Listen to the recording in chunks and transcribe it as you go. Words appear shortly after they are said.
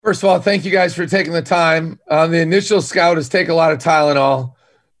First of all, thank you guys for taking the time. The initial scout is take a lot of Tylenol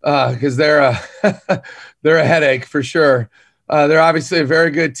because they're they're a headache for sure. They're obviously a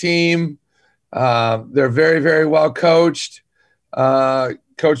very good team. They're very, very well coached.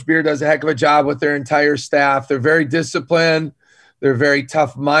 Coach Beer does a heck of a job with their entire staff. They're very disciplined. They're very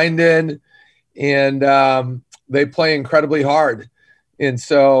tough-minded, and they play incredibly hard. And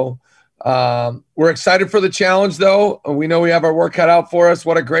so we're excited for the challenge, though. We know we have our work cut out for us.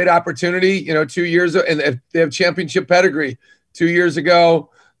 What a great opportunity. 2 years, and they have championship pedigree. 2 years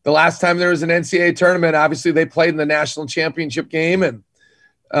ago, the last time there was an NCAA tournament, obviously they played in the national championship game. And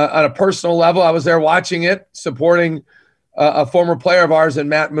on a personal level, I was there watching it, supporting a former player of ours, and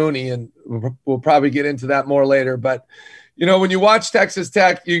Matt Mooney, and we'll probably get into that more later. But, when you watch Texas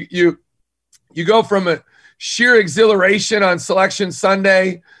Tech, you go from a sheer exhilaration on Selection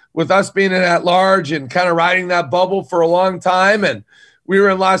Sunday with us being in at large and kind of riding that bubble for a long time. And we were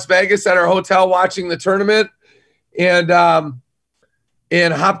in Las Vegas at our hotel watching the tournament and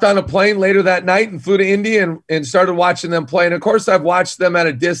hopped on a plane later that night and flew to Indy and started watching them play. And of course, I've watched them at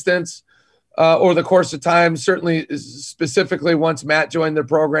a distance over the course of time, certainly specifically once Matt joined the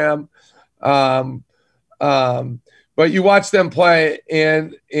program. But you watch them play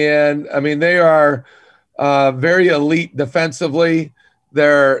and I mean, they are very elite defensively.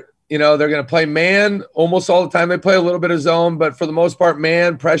 They're going to play man almost all the time. They play a little bit of zone, but for the most part,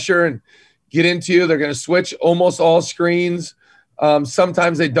 man pressure and get into you. They're going to switch almost all screens.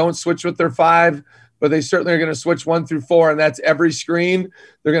 Sometimes they don't switch with their 5, but they certainly are going to switch 1 through 4, and that's every screen.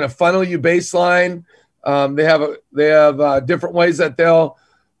 They're going to funnel you baseline. They have different ways that they'll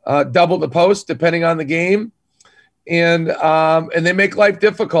double the post depending on the game, and they make life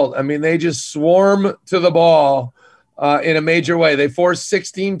difficult. I mean, they just swarm to the ball in a major way. They force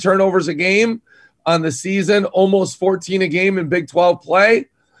 16 turnovers a game on the season, almost 14 a game in Big 12 play.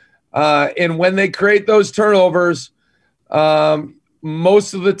 And when they create those turnovers,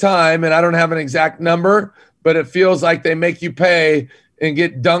 most of the time, and I don't have an exact number, but it feels like they make you pay and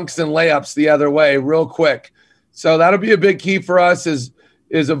get dunks and layups the other way real quick. So that'll be a big key for us is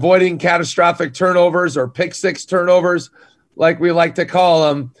avoiding catastrophic turnovers or pick 6 turnovers, like we like to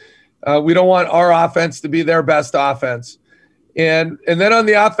call them. We don't want our offense to be their best offense. And then on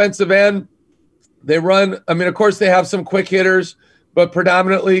the offensive end, they run, I mean, of course they have some quick hitters, but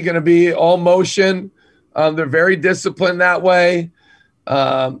predominantly going to be all motion. They're very disciplined that way.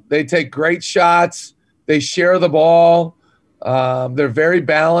 They take great shots. They share the ball. They're very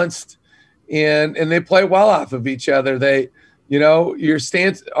balanced and they play well off of each other. They,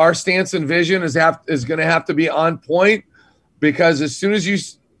 our stance and vision is going to have to be on point, because as soon as you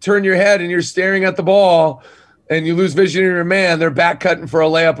turn your head and you're staring at the ball and you lose vision of your man, they're back cutting for a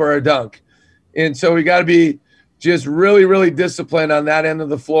layup or a dunk. And so we got to be just really, really disciplined on that end of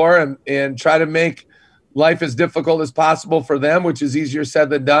the floor and try to make life as difficult as possible for them, which is easier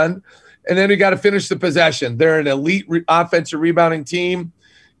said than done. And then we got to finish the possession. They're an elite offensive rebounding team.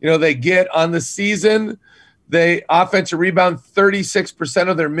 They get on the season, they offensive rebound 36%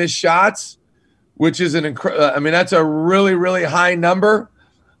 of their missed shots, which is that's a really, really high number.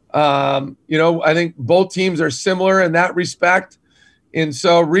 I think both teams are similar in that respect. And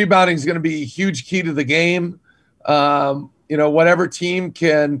so rebounding is going to be a huge key to the game. Whatever team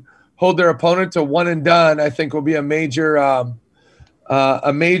can hold their opponent to one and done, I think will be a major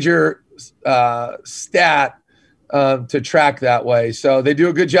stat to track that way. So they do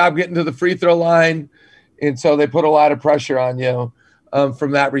a good job getting to the free throw line. And so they put a lot of pressure on you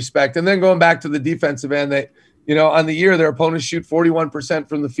from that respect. And then going back to the defensive end, on the year, their opponents shoot 41%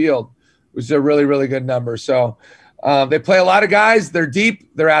 from the field, which is a really, really good number. So they play a lot of guys. They're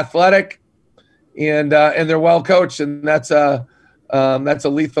deep, they're athletic, and they're well coached, and that's a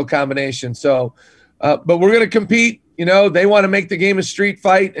lethal combination. So, but we're going to compete. They want to make the game a street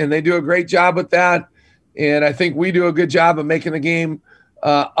fight, and they do a great job with that. And I think we do a good job of making the game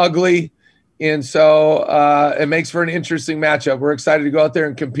ugly. And so it makes for an interesting matchup. We're excited to go out there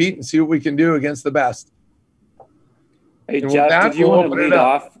and compete and see what we can do against the best. Hey, Jeff, did you want to lead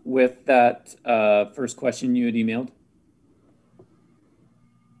off with that first question you had emailed?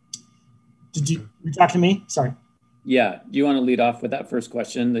 Did you talk to me? Sorry. Yeah. Do you want to lead off with that first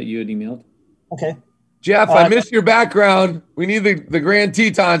question that you had emailed? Okay. Jeff, I missed your background. We need the Grand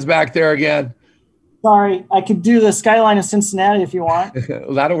Tetons back there again. Sorry. I could do the skyline of Cincinnati if you want.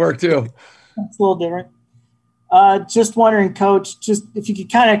 That'll work too. It's a little different. Just wondering, Coach, just if you could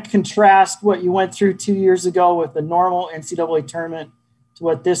kind of contrast what you went through 2 years ago with the normal NCAA tournament to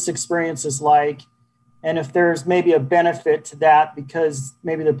what this experience is like, and if there's maybe a benefit to that because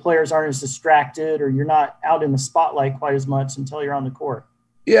maybe the players aren't as distracted or you're not out in the spotlight quite as much until you're on the court.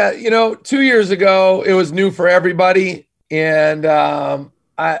 Yeah, 2 years ago, it was new for everybody. And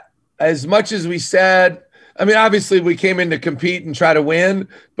as much as we said, I mean, obviously we came in to compete and try to win,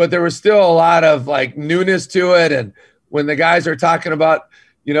 but there was still a lot of like newness to it. And when the guys are talking about,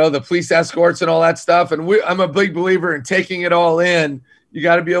 the police escorts and all that stuff, and I'm a big believer in taking it all in. You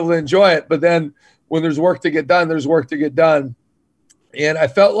got to be able to enjoy it. But then when there's work to get done, there's work to get done. And I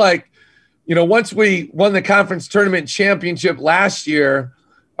felt like, once we won the conference tournament championship last year,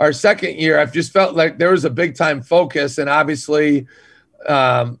 our second year, I've just felt like there was a big time focus. And obviously,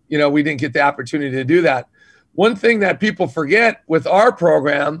 we didn't get the opportunity to do that. One thing that people forget with our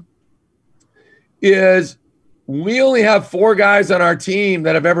program is we only have 4 guys on our team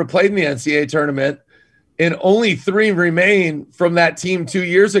that have ever played in the NCAA tournament, and only 3 remain from that team 2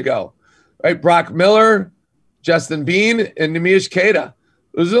 years ago, right? Brock Miller, Justin Bean, and Nemish Keita.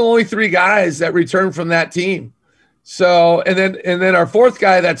 Those are the only 3 guys that returned from that team. So, and then our 4th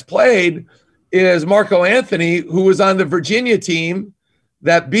guy that's played is Marco Anthony, who was on the Virginia team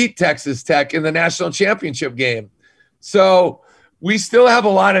that beat Texas Tech in the national championship game. So we still have a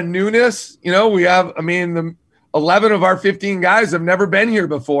lot of newness. We have, the 11 of our 15 guys have never been here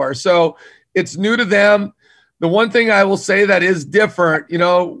before. So it's new to them. The one thing I will say that is different,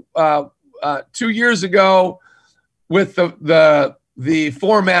 2 years ago with the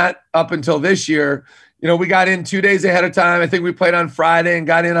format up until this year, we got in 2 days ahead of time. I think we played on Friday and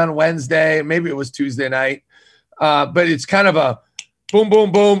got in on Wednesday. Maybe it was Tuesday night. But it's kind of a boom,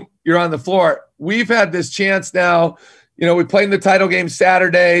 boom, boom, you're on the floor. We've had this chance now. We played in the title game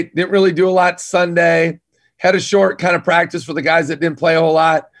Saturday, didn't really do a lot Sunday, had a short kind of practice for the guys that didn't play a whole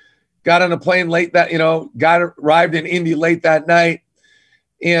lot, got on a plane late arrived in Indy late that night.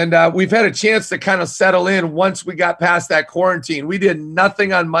 And we've had a chance to kind of settle in once we got past that quarantine. We did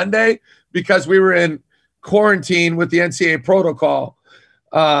nothing on Monday because we were in quarantine with the NCAA protocol.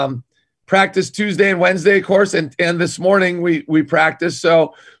 Practiced Tuesday and Wednesday, of course, and this morning we practiced.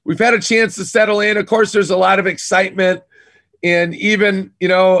 So we've had a chance to settle in. Of course, there's a lot of excitement. And even,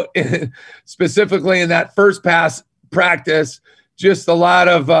 specifically in that first pass practice, just a lot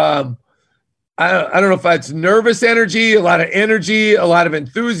of, I don't know if it's nervous energy, a lot of energy, a lot of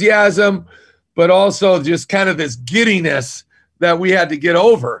enthusiasm, but also just kind of this giddiness that we had to get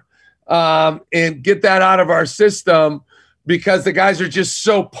over and get that out of our system because the guys are just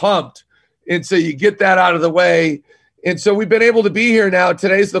so pumped. And so you get that out of the way. And so we've been able to be here now.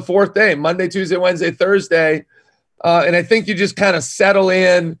 Today's the 4th day, Monday, Tuesday, Wednesday, Thursday. And I think you just kind of settle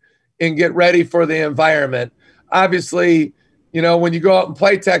in and get ready for the environment. Obviously, when you go out and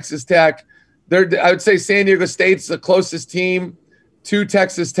play Texas Tech, I would say San Diego State's the closest team to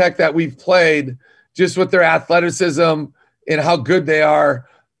Texas Tech that we've played, just with their athleticism and how good they are,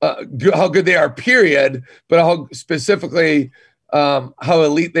 period, but how specifically how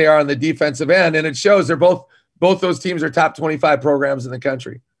elite they are on the defensive end. And it shows both those teams are top 25 programs in the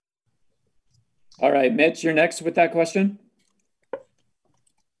country. All right, Mitch, you're next with that question.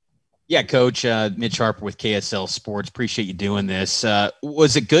 Yeah, Coach, Mitch Harper with KSL Sports. Appreciate you doing this.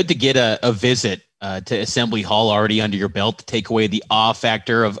 Was it good to get a visit to Assembly Hall already under your belt to take away the awe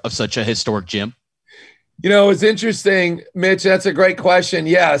factor of such a historic gym? It's interesting, Mitch. That's a great question.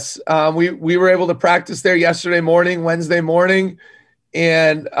 Yes, we were able to practice there Wednesday morning.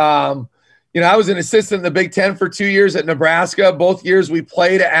 And, I was an assistant in the Big Ten for 2 years at Nebraska. Both years we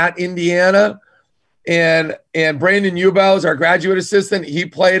played at Indiana. And Brandon Ubel is our graduate assistant. He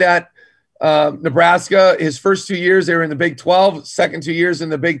played at Nebraska. His first 2 years, they were in the Big 12, second 2 years in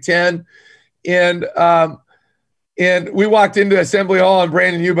the Big 10. And we walked into Assembly Hall and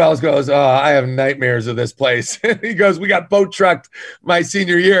Brandon Ubel goes, "Oh, I have nightmares of this place." He goes, "We got boat trucked my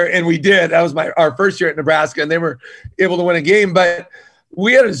senior year." And we did. That was our first year at Nebraska, and they were able to win a game. But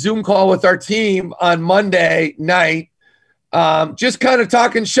we had a Zoom call with our team on Monday night, just kind of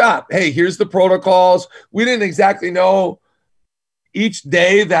talking shop. Hey, here's the protocols. We didn't exactly know each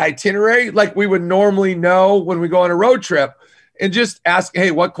day the itinerary like we would normally know when we go on a road trip, and just ask, hey,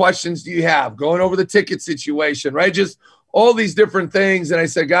 what questions do you have? Going over the ticket situation, right? Just all these different things. And I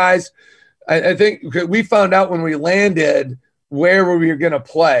said, guys, I think we found out when we landed where we were going to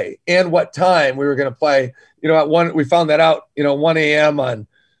play and what time we were going to play. We found that out, 1 a.m. on,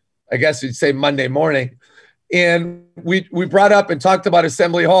 I guess you'd say Monday morning. And we brought up and talked about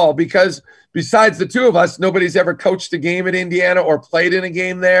Assembly Hall because besides the two of us, nobody's ever coached a game at Indiana or played in a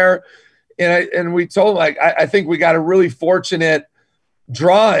game there. And we told him, I think we got a really fortunate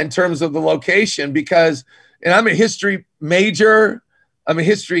draw in terms of the location because, and I'm a history major, I'm a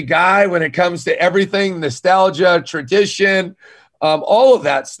history guy when it comes to everything, nostalgia, tradition, all of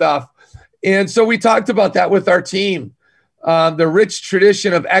that stuff. And so we talked about that with our team. the rich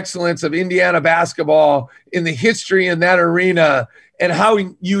tradition of excellence of Indiana basketball in the history in that arena and how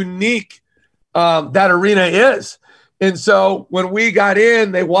unique that arena is. And so when we got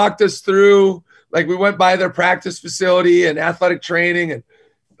in, they walked us through, like we went by their practice facility and athletic training and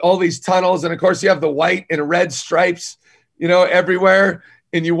all these tunnels. And of course you have the white and red stripes, everywhere.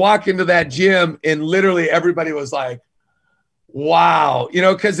 And you walk into that gym and literally everybody was like, wow,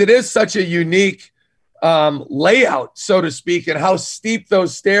 because it is such a unique layout, so to speak, and how steep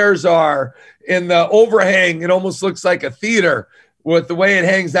those stairs are and the overhang. It almost looks like a theater with the way it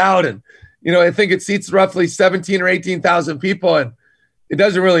hangs out. And, I think it seats roughly 17 or 18,000 people. And it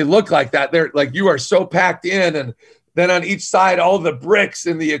doesn't really look like that. They're like, you are so packed in. And then on each side, all the bricks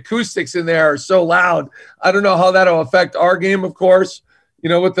and the acoustics in there are so loud. I don't know how that'll affect our game, of course,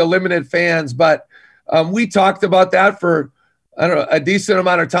 with the limited fans. But we talked about that for, I don't know, a decent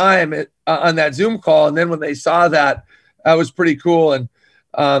amount of time on that Zoom call. And then when they saw that, that was pretty cool. And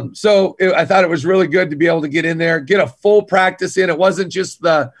I thought it was really good to be able to get in there, get a full practice in. It wasn't just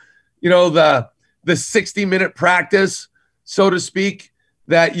the 60-minute practice, so to speak,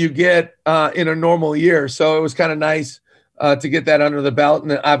 that you get in a normal year. So it was kind of nice to get that under the belt.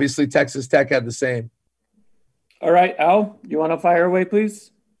 And obviously Texas Tech had the same. All right, Al, you want to fire away,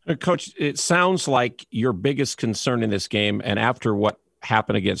 please? Coach, it sounds like your biggest concern in this game, and after what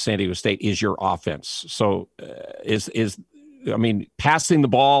happened against San Diego State, is your offense. So passing the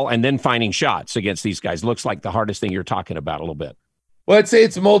ball and then finding shots against these guys looks like the hardest thing you're talking about a little bit. Well, I'd say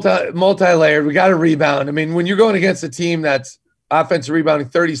it's multi-layered. We got to rebound. I mean, when you're going against a team that's offensive rebounding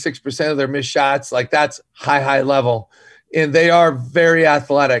 36% of their missed shots, like that's high level, and they are very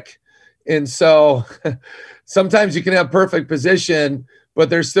athletic. And so sometimes you can have perfect position,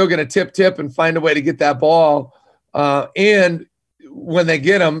 but they're still going to tip and find a way to get that ball. And when they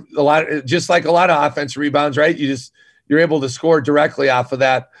get them, just like a lot of offense rebounds, right? You're able to score directly off of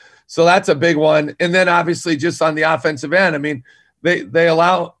that. So that's a big one. And then obviously just on the offensive end, I mean,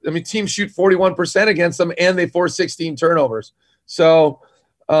 teams shoot 41% against them and they force 16 turnovers. So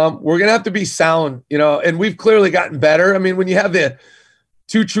we're going to have to be sound, and we've clearly gotten better. I mean, when you have the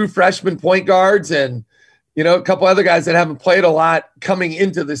two true freshman point guards and, a couple other guys that haven't played a lot coming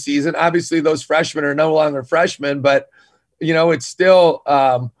into the season, obviously those freshmen are no longer freshmen, but it's still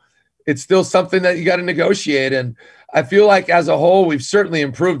something that you got to negotiate. And I feel like as a whole, we've certainly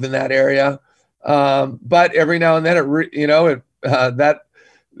improved in that area. But every now and then it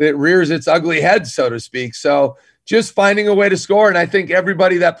rears its ugly head, so to speak. So just finding a way to score. And I think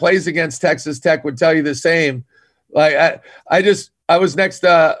everybody that plays against Texas Tech would tell you the same. Like I was next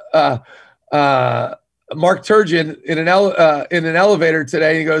to Mark Turgeon in an elevator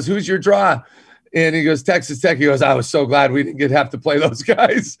today. And he goes, "Who's your draw?" And he goes, "Texas Tech." He goes, "I was so glad we didn't have to play those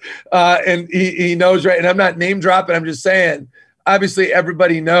guys." And he knows, right? And I'm not name dropping. I'm just saying, obviously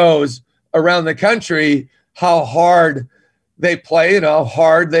everybody knows around the country how hard they play and how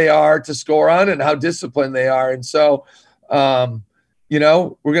hard they are to score on and how disciplined they are. And so, we're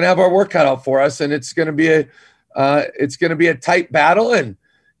going to have our work cut out for us, and it's going to be a tight battle, and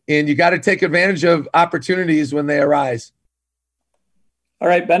you got to take advantage of opportunities when they arise. All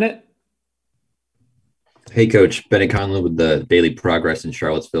right, Bennett. Hey, Coach. Bennett Conlon with the Daily Progress in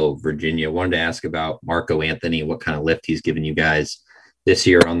Charlottesville, Virginia. Wanted to ask about Marco Anthony, what kind of lift he's given you guys this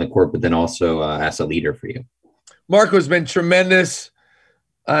year on the court, but then also as a leader for you. Marco's been tremendous.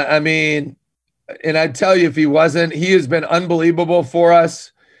 And I'd tell you if he wasn't, he has been unbelievable for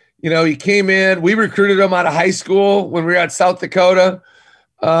us. He came in, we recruited him out of high school when we were at South Dakota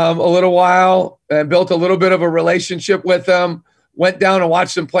a little while and built a little bit of a relationship with him. Went down and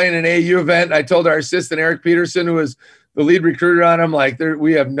watched him play in an AAU event. I told our assistant, Eric Peterson, who was the lead recruiter on him, like,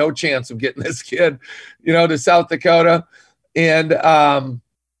 we have no chance of getting this kid, to South Dakota. And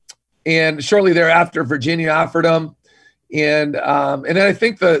shortly thereafter, Virginia offered him. And then I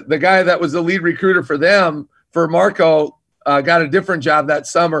think the guy that was the lead recruiter for them, for Marco, got a different job that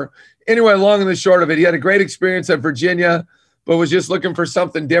summer. Anyway, long and the short of it, he had a great experience at Virginia, but was just looking for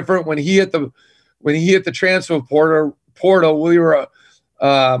something different. When he hit the transfer portal, we were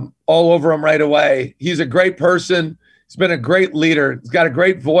all over him right away. He's a great person. He's been a great leader. He's got a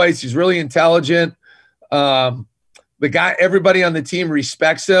great voice. He's really intelligent. Everybody on the team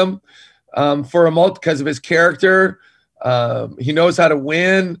respects him because of his character. He knows how to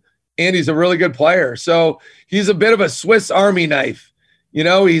win, and he's a really good player. So he's a bit of a Swiss Army knife.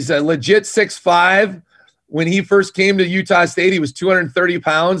 He's a legit 6'5". When he first came to Utah State, he was 230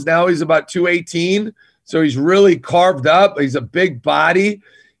 pounds. Now he's about 218. So he's really carved up. He's a big body,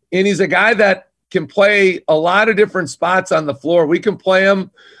 and he's a guy that can play a lot of different spots on the floor. We can play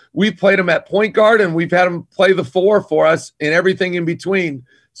him we've played him at point guard, and we've had him play the 4 for us and everything in between.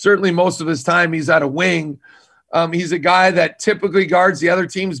 Certainly most of his time he's at a wing. He's a guy that typically guards the other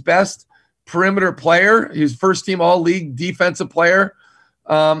team's best perimeter player. He's first team all-league defensive player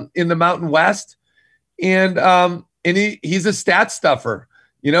in the Mountain West. And he's a stat stuffer.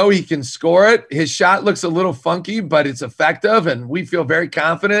 He can score it. His shot looks a little funky, but it's effective, and we feel very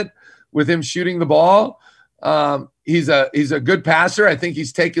confident with him shooting the ball. He's a good passer. I think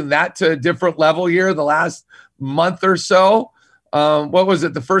he's taken that to a different level here the last month or so. What was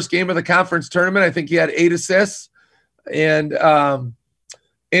it? The first game of the conference tournament, I think he had 8 assists, and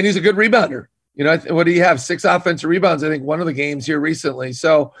he's a good rebounder. What do you have? 6 offensive rebounds, I think, one of the games here recently.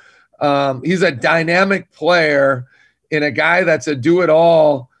 So he's a dynamic player and a guy that's a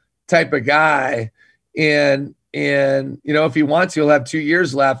do-it-all type of guy. And if he wants, he'll have 2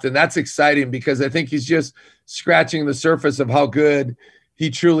 years left, and that's exciting because I think he's just scratching the surface of how good he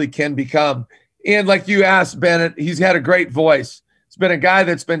truly can become. And like you asked, Bennett, he's had a great voice. It's been a guy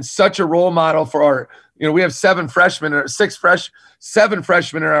that's been such a role model for our, we have 7 freshmen in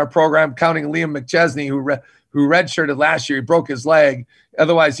our program, counting Liam McChesney, who redshirted last year. He broke his leg.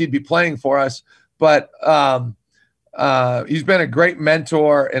 Otherwise, he'd be playing for us. But he's been a great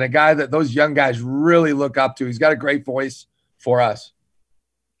mentor and a guy that those young guys really look up to. He's got a great voice for us.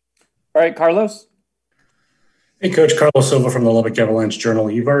 All right, Carlos. Hey, Coach. Carlos Silva from the Lubbock Avalanche Journal.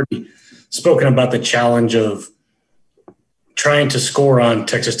 You've already spoken about the challenge of trying to score on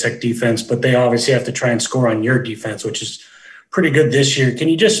Texas Tech defense, but they obviously have to try and score on your defense, which is pretty good this year. Can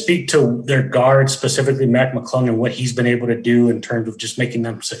you just speak to their guards, specifically Mac McClung, and what he's been able to do in terms of just making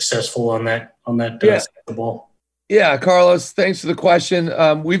them successful on that side of the ball? Yeah, Carlos, thanks for the question.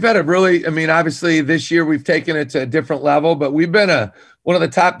 We've had obviously this year we've taken it to a different level, but we've been one of the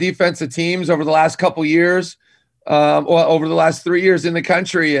top defensive teams over the last couple years, over the last 3 years in the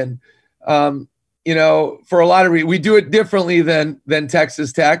country. And, for a lot of reasons, we do it differently than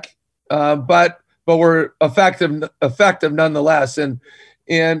Texas Tech, but we're effective nonetheless. And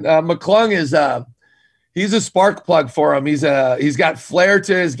McClung he's a spark plug for him. He's got flair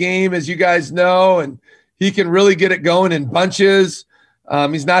to his game, as you guys know, and he can really get it going in bunches.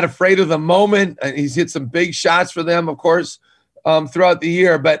 He's not afraid of the moment, and he's hit some big shots for them, of course, throughout the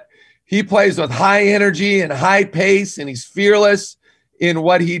year. But he plays with high energy and high pace, and he's fearless in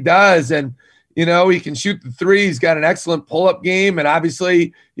what he does. And, he can shoot the 3. He's got an excellent pull-up game, and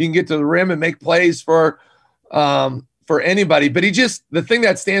obviously he can get to the rim and make plays for anybody. But the thing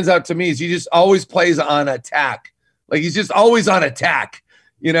that stands out to me is he just always plays on attack. Like, he's just always on attack.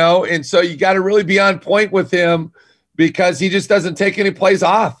 And so you got to really be on point with him because he just doesn't take any plays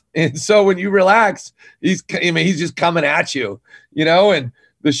off. And so when you relax, he's just coming at you, and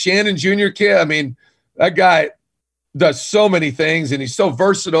the Shannon Jr. kid, that guy does so many things and he's so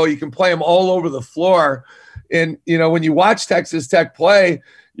versatile. You can play him all over the floor. And, when you watch Texas Tech play,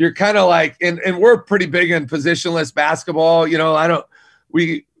 you're kind of like, and we're pretty big in positionless basketball. We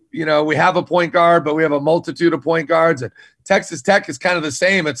have a point guard, but we have a multitude of point guards, and Texas Tech is kind of the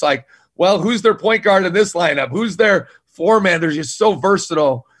same. It's like, well, who's their point guard in this lineup? Who's their 4-man? They're just so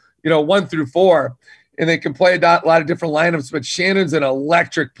versatile, 1 through 4, and they can play a lot of different lineups. But Shannon's an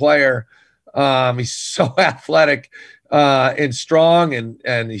electric player. He's so athletic and strong,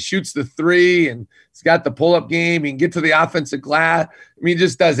 and he shoots the 3, and he's got the pull-up game. He can get to the offensive glass. He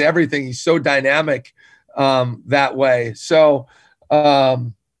just does everything. He's so dynamic that way. So,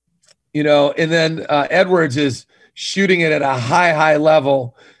 and then Edwards is shooting it at a high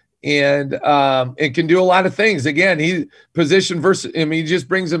level and can do a lot of things. Again, he just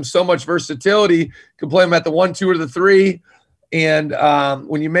brings him so much versatility. Can play him at the 1, 2, or the 3. And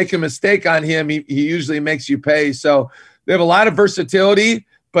when you make a mistake on him, he usually makes you pay. So they have a lot of versatility,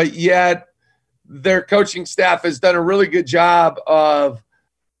 but yet their coaching staff has done a really good job of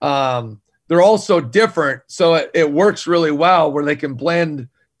they're all so different. So it works really well where they can blend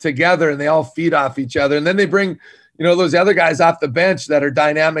together and they all feed off each other. And then they bring, those other guys off the bench that are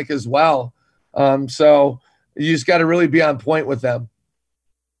dynamic as well. So you just got to really be on point with them.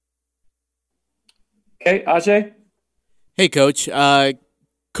 Okay, Ajay. Hey, Coach. Coach hey,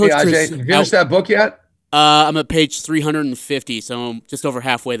 Ajay, Chris, you finished that book yet? I'm at page 350, so I'm just over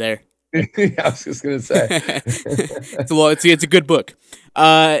halfway there. Yeah, I was just going to say. It's a good book.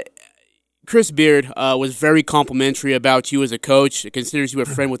 Chris Beard was very complimentary about you as a coach. Considers you a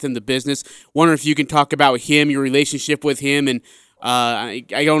friend within the business. Wonder if you can talk about him, your relationship with him, and I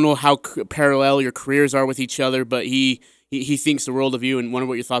don't know how parallel your careers are with each other, but he thinks the world of you, and wonder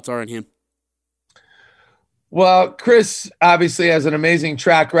what your thoughts are on him. Well, Chris obviously has an amazing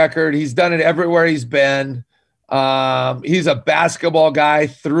track record. He's done it everywhere he's been. He's a basketball guy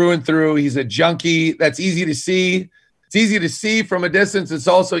through and through. He's a junkie. That's easy to see. It's easy to see from a distance. It's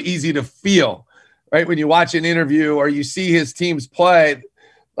also easy to feel, right? When you watch an interview or you see his teams play,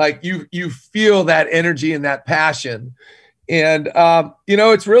 like you feel that energy and that passion. And,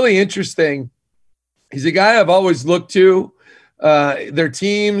 it's really interesting. He's a guy I've always looked to. Their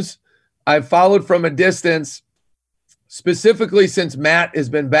teams I've followed from a distance, specifically since Matt has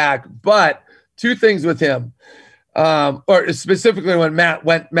been back. But two things with him, or specifically when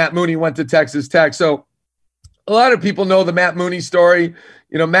Matt Mooney went to Texas Tech. So a lot of people know the Matt Mooney story.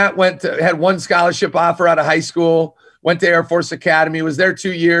 Matt had one scholarship offer out of high school, went to Air Force Academy, was there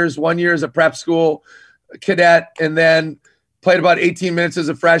 2 years, 1 year as a prep school cadet, and then played about 18 minutes as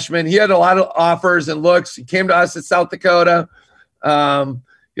a freshman. He had a lot of offers and looks. He came to us at South Dakota.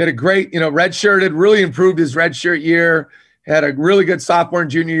 He had a great, redshirted, really improved his redshirt year, had a really good sophomore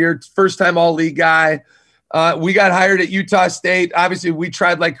and junior year, first-time all-league guy. We got hired at Utah State. Obviously, we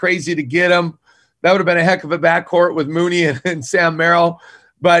tried like crazy to get him. That would have been a heck of a backcourt with Mooney and Sam Merrill.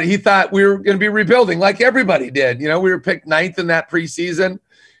 But he thought we were going to be rebuilding like everybody did. We were picked 9th in that preseason.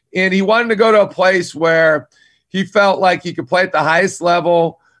 And he wanted to go to a place where he felt like he could play at the highest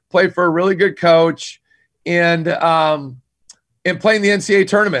level, play for a really good coach, and play in the NCAA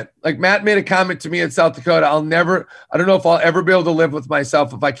tournament. Like Matt made a comment to me at South Dakota, I don't know if I'll ever be able to live with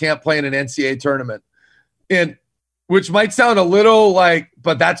myself if I can't play in an NCAA tournament. And which might sound a little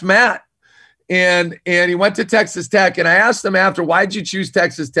but that's Matt. And he went to Texas Tech. And I asked him after, why'd you choose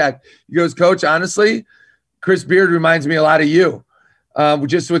Texas Tech? He goes, Coach, honestly, Chris Beard reminds me a lot of you.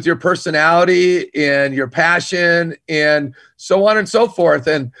 Just with your personality and your passion and so on and so forth.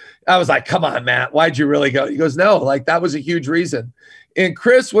 And I was like, come on, Matt, why'd you really go? He goes, no, that was a huge reason. And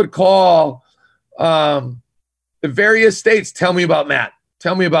Chris would call the various states, tell me about Matt.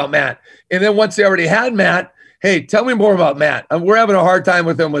 And then once they already had Matt, hey, tell me more about Matt. We're having a hard time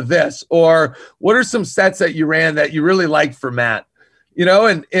with him with this. Or what are some sets that you ran that you really liked for Matt?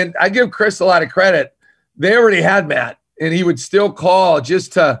 And I give Chris a lot of credit. They already had Matt. And he would still call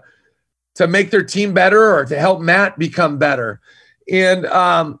just to make their team better or to help Matt become better. And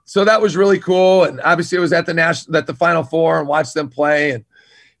so that was really cool. And obviously it was at the Final Four and watched them play.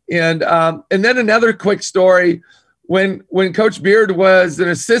 And then another quick story, when Coach Beard was an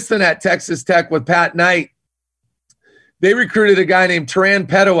assistant at Texas Tech with Pat Knight, they recruited a guy named Teran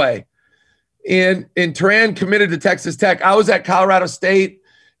Petaway. And Teran committed to Texas Tech. I was at Colorado State.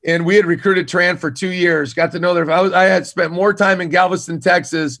 And we had recruited Teran for 2 years, got to know I had spent more time in Galveston,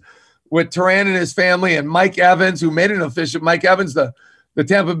 Texas with Teran and his family and Mike Evans, who made an official, Mike Evans, the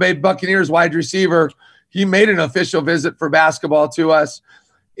Tampa Bay Buccaneers wide receiver. He made an official visit for basketball to us.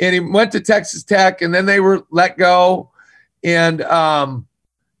 And he went to Texas Tech, and then they were let go. And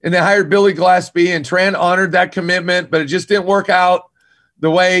they hired Billy Gillespie, and Teran honored that commitment, but it just didn't work out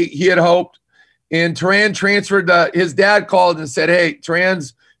the way he had hoped. And Teran transferred. His dad called and said, hey,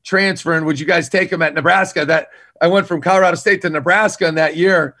 Teran's transferring, would you guys take him at Nebraska? That I went from Colorado State to Nebraska in that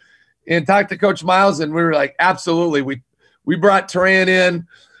year and talked to Coach Miles, and we were like, absolutely. We brought Teran in,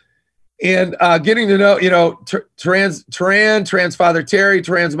 and getting to know, Teran's father Terry,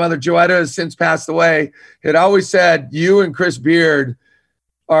 Teran's mother Joetta has since passed away, had always said, you and Chris Beard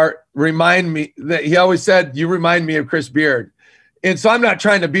remind me of Chris Beard. And so I'm not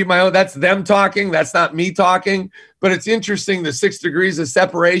trying to beat my own. That's them talking. That's not me talking. But it's interesting, the 6 degrees of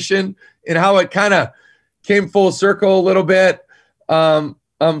separation and how it kind of came full circle a little bit from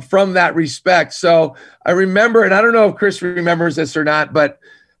that respect. So I remember, and I don't know if Chris remembers this or not, but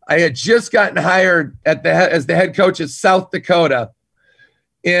I had just gotten hired as the head coach at South Dakota.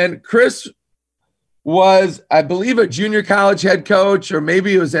 And Chris was, I believe, a junior college head coach, or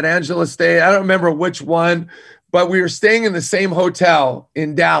maybe it was at Angela State. I don't remember which one. But we were staying in the same hotel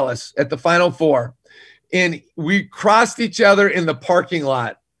in Dallas at the Final Four. And we crossed each other in the parking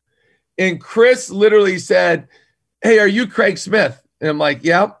lot. And Chris literally said, hey, are you Craig Smith? And I'm like,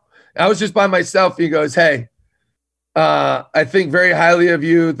 yep. I was just by myself. He goes, hey, I think very highly of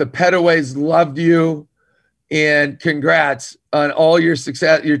you. The Petaways loved you. And congrats on all your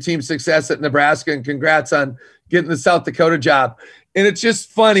success, your team's success at Nebraska. And congrats on getting the South Dakota job. And it's just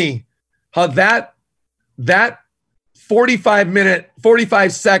funny how that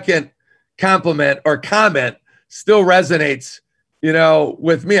 45-second compliment or comment still resonates,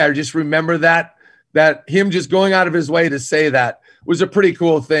 with me. I just remember that him just going out of his way to say that was a pretty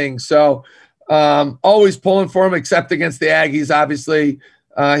cool thing. So always pulling for him, except against the Aggies. Obviously,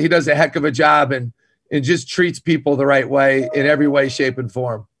 he does a heck of a job and just treats people the right way in every way, shape, and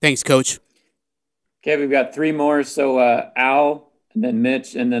form. Thanks, Coach. Okay, we've got 3 more. So Al, and then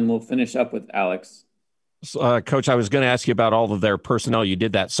Mitch, and then we'll finish up with Alex. Coach, I was going to ask you about all of their personnel. You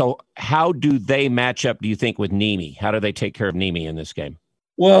did that. So how do they match up, do you think, with Nemi? How do they take care of Nemi in this game?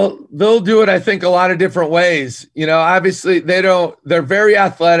 Well, they'll do it, I think, a lot of different ways. Obviously they're very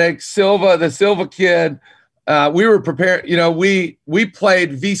athletic. The Silva kid, we were prepared. We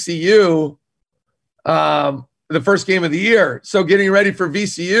played VCU the first game of the year. So getting ready for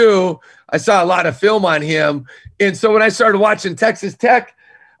VCU, I saw a lot of film on him. And so when I started watching Texas Tech,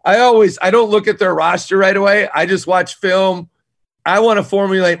 I don't look at their roster right away. I just watch film. I want to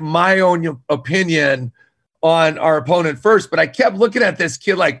formulate my own opinion on our opponent first, but I kept looking at this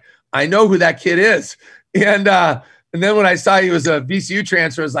kid like, I know who that kid is. And then when I saw he was a VCU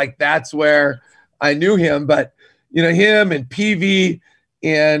transfer, I was like, that's where I knew him. But, him and PV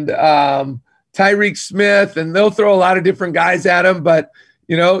and Tyreek Smith, and they'll throw a lot of different guys at him, but,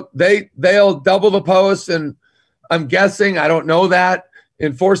 they'll double the post. And I'm guessing, I don't know that,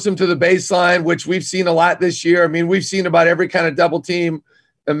 and force them to the baseline, which we've seen a lot this year. I mean, we've seen about every kind of double team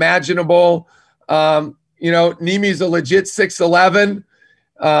imaginable. Nemi's a legit 6'11".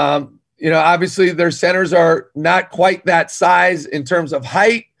 Obviously their centers are not quite that size in terms of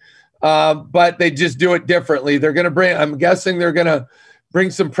height, but they just do it differently. I'm guessing they're going to bring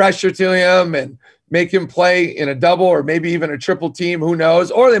some pressure to him and make him play in a double or maybe even a triple team. Who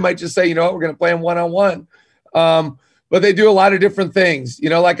knows? Or they might just say, we're going to play him one-on-one. But they do a lot of different things.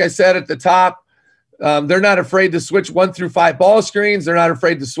 Like I said at the top, they're not afraid to switch 1 through 5 ball screens. They're not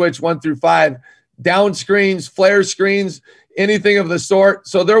afraid to switch 1 through 5 down screens, flare screens, anything of the sort.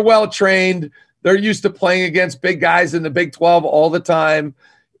 So they're well trained. They're used to playing against big guys in the Big 12 all the time.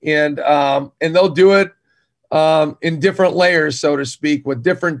 And they'll do it in different layers, so to speak, with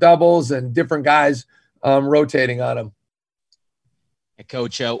different doubles and different guys rotating on them.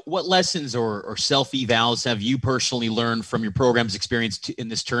 Coach, what lessons or self-evals have you personally learned from your program's experience in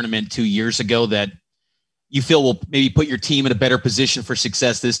this tournament 2 years ago that you feel will maybe put your team in a better position for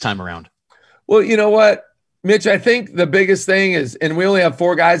success this time around? Well, you know what, Mitch, I think the biggest thing is, and we only have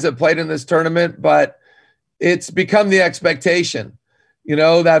 4 guys that played in this tournament, but it's become the expectation.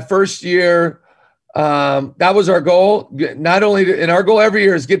 That first year, that was our goal. Not only, and our goal every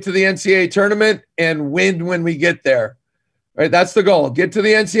year is get to the NCAA tournament and win when we get there. Right, that's the goal. Get to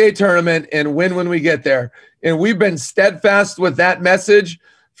the NCAA tournament and win when we get there. And we've been steadfast with that message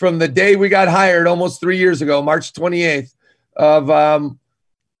from the day we got hired almost 3 years ago, March 28th of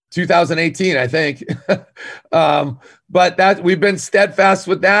 2018, I think. But that we've been steadfast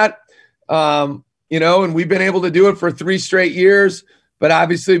with that, and we've been able to do it for 3 straight years. But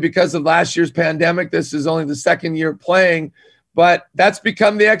obviously, because of last year's pandemic, this is only the second year playing. But that's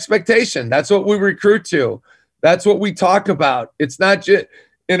become the expectation. That's what we recruit to. That's what we talk about. It's not just,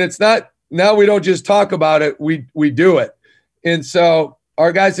 and it's not, now we don't just talk about it, we do it. And so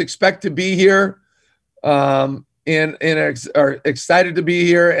our guys expect to be here and are excited to be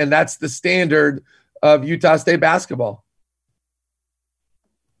here. And that's the standard of Utah State basketball.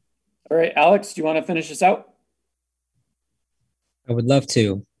 All right, Alex, do you want to finish this out? I would love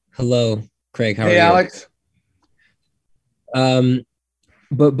to. Hello, Craig. How are you? Hey, Alex.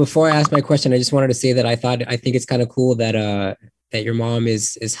 But before I ask my question, I just wanted to say that I think it's kind of cool that that your mom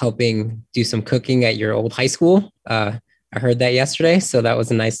is helping do some cooking at your old high school. I heard that yesterday, so that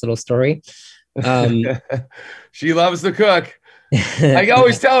was a nice little story. She loves to cook. I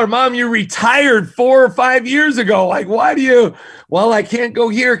always tell her, Mom, you retired 4 or 5 years ago. Like, why do you? Well, I can't go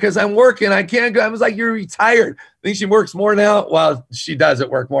here because I'm working. I can't go. I was like, you're retired. I think she works more now. Well, she doesn't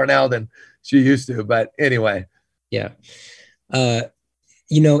work more now than she used to. But anyway. Yeah.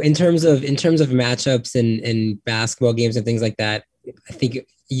 In terms of matchups and basketball games and things like that, I think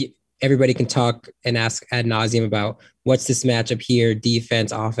everybody can talk and ask ad nauseum about what's this matchup here,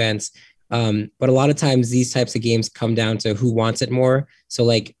 defense, offense. But a lot of times these types of games come down to who wants it more. So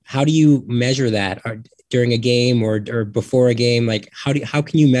like, how do you measure that during a game or before a game? Like how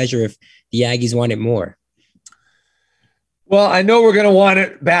can you measure if the Aggies want it more? Well, I know we're going to want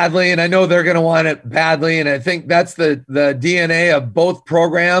it badly, and I know they're going to want it badly. And I think that's the DNA of both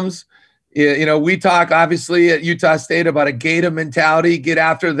programs. We talk obviously at Utah State about a Gator mentality, get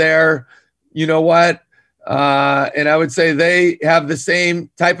after their, and I would say they have the same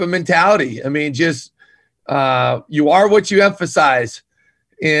type of mentality. I mean, just you are what you emphasize.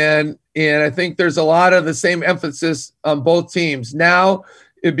 And I think there's a lot of the same emphasis on both teams. Now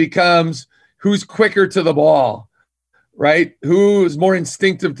it becomes who's quicker to the ball. Right? Who's more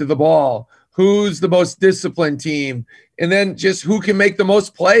instinctive to the ball? Who's the most disciplined team? And then just who can make the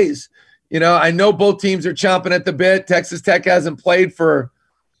most plays? I know both teams are chomping at the bit. Texas Tech hasn't played for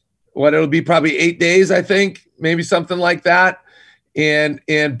it'll be probably 8 days, I think, maybe something like that.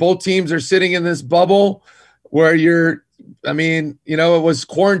 and both teams are sitting in this bubble where it was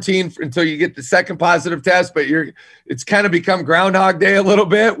quarantine until you get the second positive test, but it's kind of become Groundhog Day a little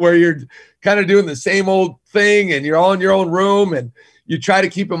bit, where you're kind of doing the same old thing and you're all in your own room and you try to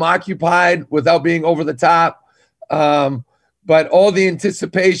keep them occupied without being over the top. But all the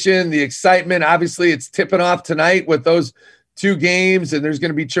anticipation, the excitement, obviously it's tipping off tonight with those 2 games, and there's going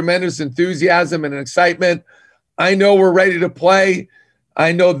to be tremendous enthusiasm and excitement. I know we're ready to play.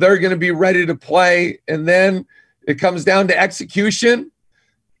 I know they're going to be ready to play. And then it comes down to execution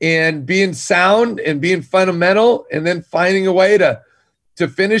and being sound and being fundamental, and then finding a way to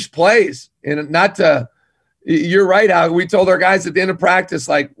finish plays and not to. You're right, Al. We told our guys at the end of practice,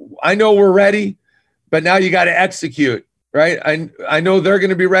 like, I know we're ready, but now you got to execute, right? I know they're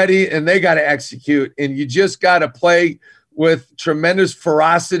going to be ready and they got to execute, and you just got to play with tremendous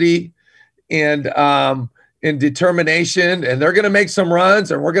ferocity and determination, and they're going to make some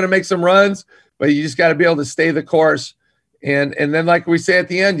runs and we're going to make some runs, but you just got to be able to stay the course. And then, like we say at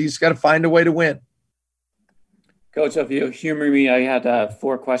the end, you just got to find a way to win. Coach, if you humor me, I had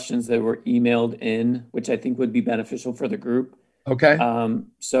 4 questions that were emailed in, which I think would be beneficial for the group. Okay. Questions.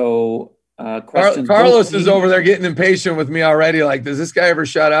 Carlos is over there getting impatient with me already. Like, does this guy ever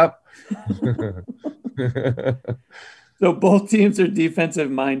shut up? So both teams are defensive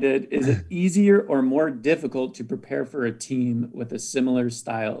minded. Is it easier or more difficult to prepare for a team with a similar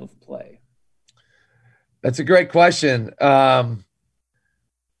style of play? That's a great question.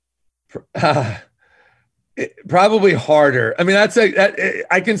 Probably harder. I mean, I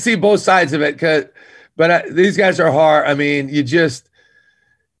can see both sides of it, but these guys are hard. I mean, you sit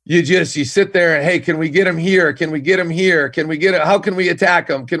there and, hey, can we get him here? Can we get him here? Can we get it? How can we attack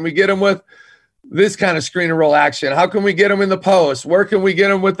him? Can we get him with this kind of screen and roll action? How can we get him in the post? Where can we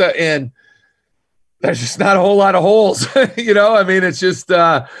get him with the end? There's just not a whole lot of holes, I mean, it's just,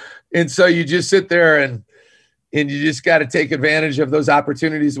 and so you just sit there and you just got to take advantage of those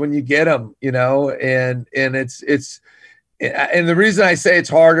opportunities when you get them, and the reason I say it's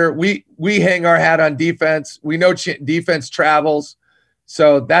harder, we hang our hat on defense. We know defense travels.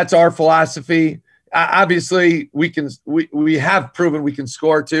 So that's our philosophy. Obviously we have proven we can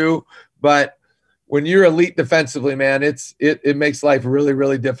score too, but when you're elite defensively, man, it makes life really,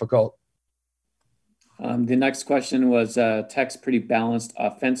 really difficult. The next question was Tech's pretty balanced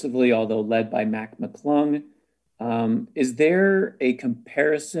offensively, although led by Mac McClung. Is there a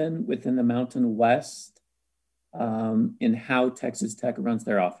comparison within the Mountain West in how Texas Tech runs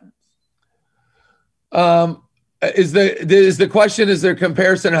their offense? Is the question, is there a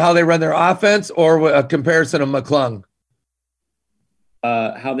comparison of how they run their offense or a comparison of McClung?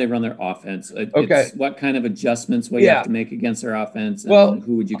 How they run their offense. Okay. It's what kind of adjustments you have to make against their offense, and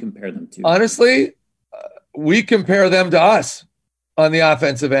who would you compare them to? Honestly, we compare them to us on the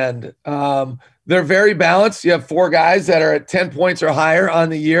offensive end. They're very balanced. You have 4 guys that are at 10 points or higher on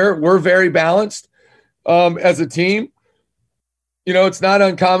the year. We're very balanced as a team. It's not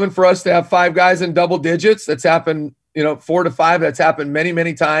uncommon for us to have 5 guys in double digits. That's happened, 4 to 5. That's happened many,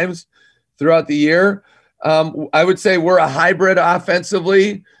 many times throughout the year. I would say we're a hybrid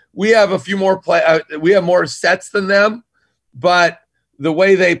offensively. We have a few more we have more sets than them, but the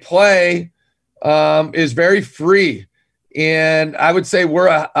way they play is very free. And I would say we're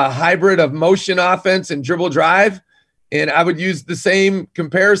a hybrid of motion offense and dribble drive. And I would use the same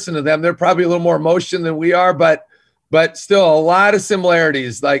comparison to them. They're probably a little more motion than we are, but still a lot of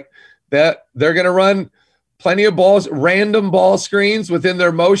similarities. Like that, they're going to run plenty of balls, random ball screens within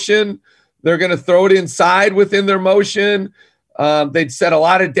their motion. They're going to throw it inside within their motion. They'd set a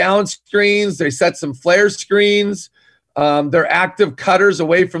lot of down screens. They set some flare screens. They're active cutters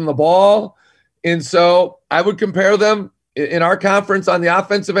away from the ball. And so I would compare them in our conference on the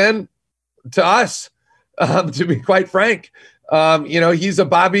offensive end to us, to be quite frank. He's on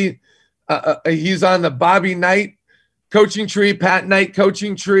the Bobby Knight coaching tree, Pat Knight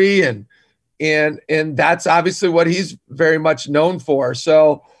coaching tree. And that's obviously what he's very much known for.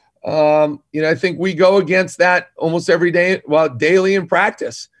 So, I think we go against that almost every day, daily in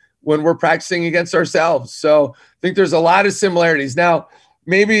practice when we're practicing against ourselves. So I think there's a lot of similarities. Now,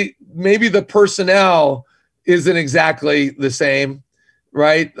 maybe the personnel isn't exactly the same,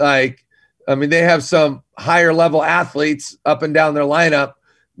 right? Like, I mean, they have some higher level athletes up and down their lineup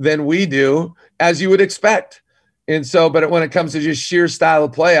than we do, as you would expect. And so, but when it comes to just sheer style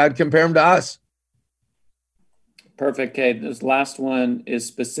of play, I'd compare them to us. Perfect. Okay, this last one is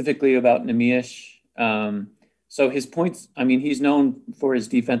specifically about Nemish. So his points, he's known for his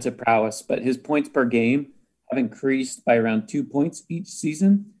defensive prowess, but his points per game have increased by around 2 points each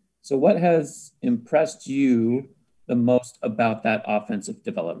season. So what has impressed you the most about that offensive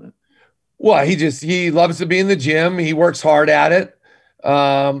development? Well, he loves to be in the gym. He works hard at it.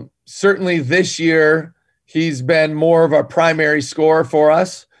 Certainly this year, he's been more of a primary scorer for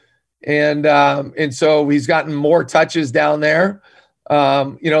us. And so he's gotten more touches down there.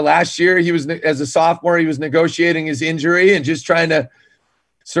 Last year as a sophomore, he was negotiating his injury and just trying to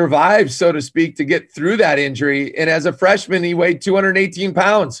survive, so to speak, to get through that injury. And as a freshman, he weighed 218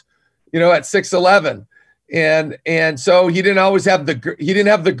 pounds, at 6'11". And so he didn't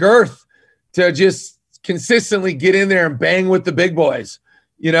have the girth to just consistently get in there and bang with the big boys,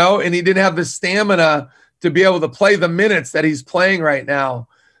 and he didn't have the stamina to be able to play the minutes that he's playing right now.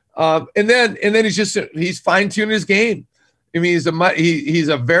 And then he's fine-tuned his game. I mean, he's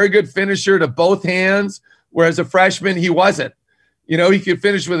a very good finisher to both hands, whereas a freshman, he wasn't. He could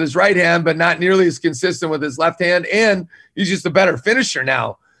finish with his right hand, but not nearly as consistent with his left hand. And he's just a better finisher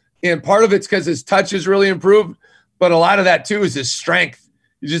now. And part of it's because his touch has really improved, but a lot of that too is his strength.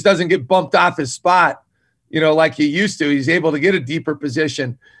 He just doesn't get bumped off his spot, like he used to. He's able to get a deeper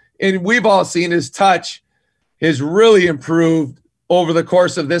position. And we've all seen his touch has really improved over the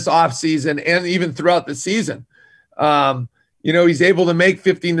course of this offseason and even throughout the season. He's able to make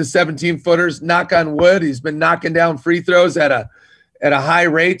 15 to 17 footers, knock on wood. He's been knocking down free throws at a high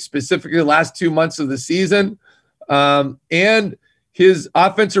rate, specifically the last 2 months of the season. And his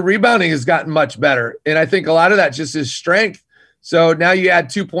offensive rebounding has gotten much better. And I think a lot of that just is strength. So now you add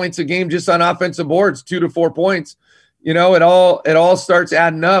 2 points a game just on offensive boards, 2 to 4 points. It all starts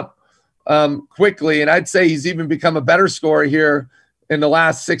adding up quickly. And I'd say he's even become a better scorer here in the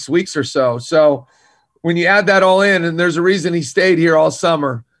last 6 weeks or so. So when you add that all in, and there's a reason he stayed here all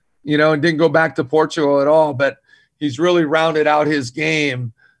summer, and didn't go back to Portugal at all, but he's really rounded out his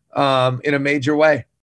game in a major way.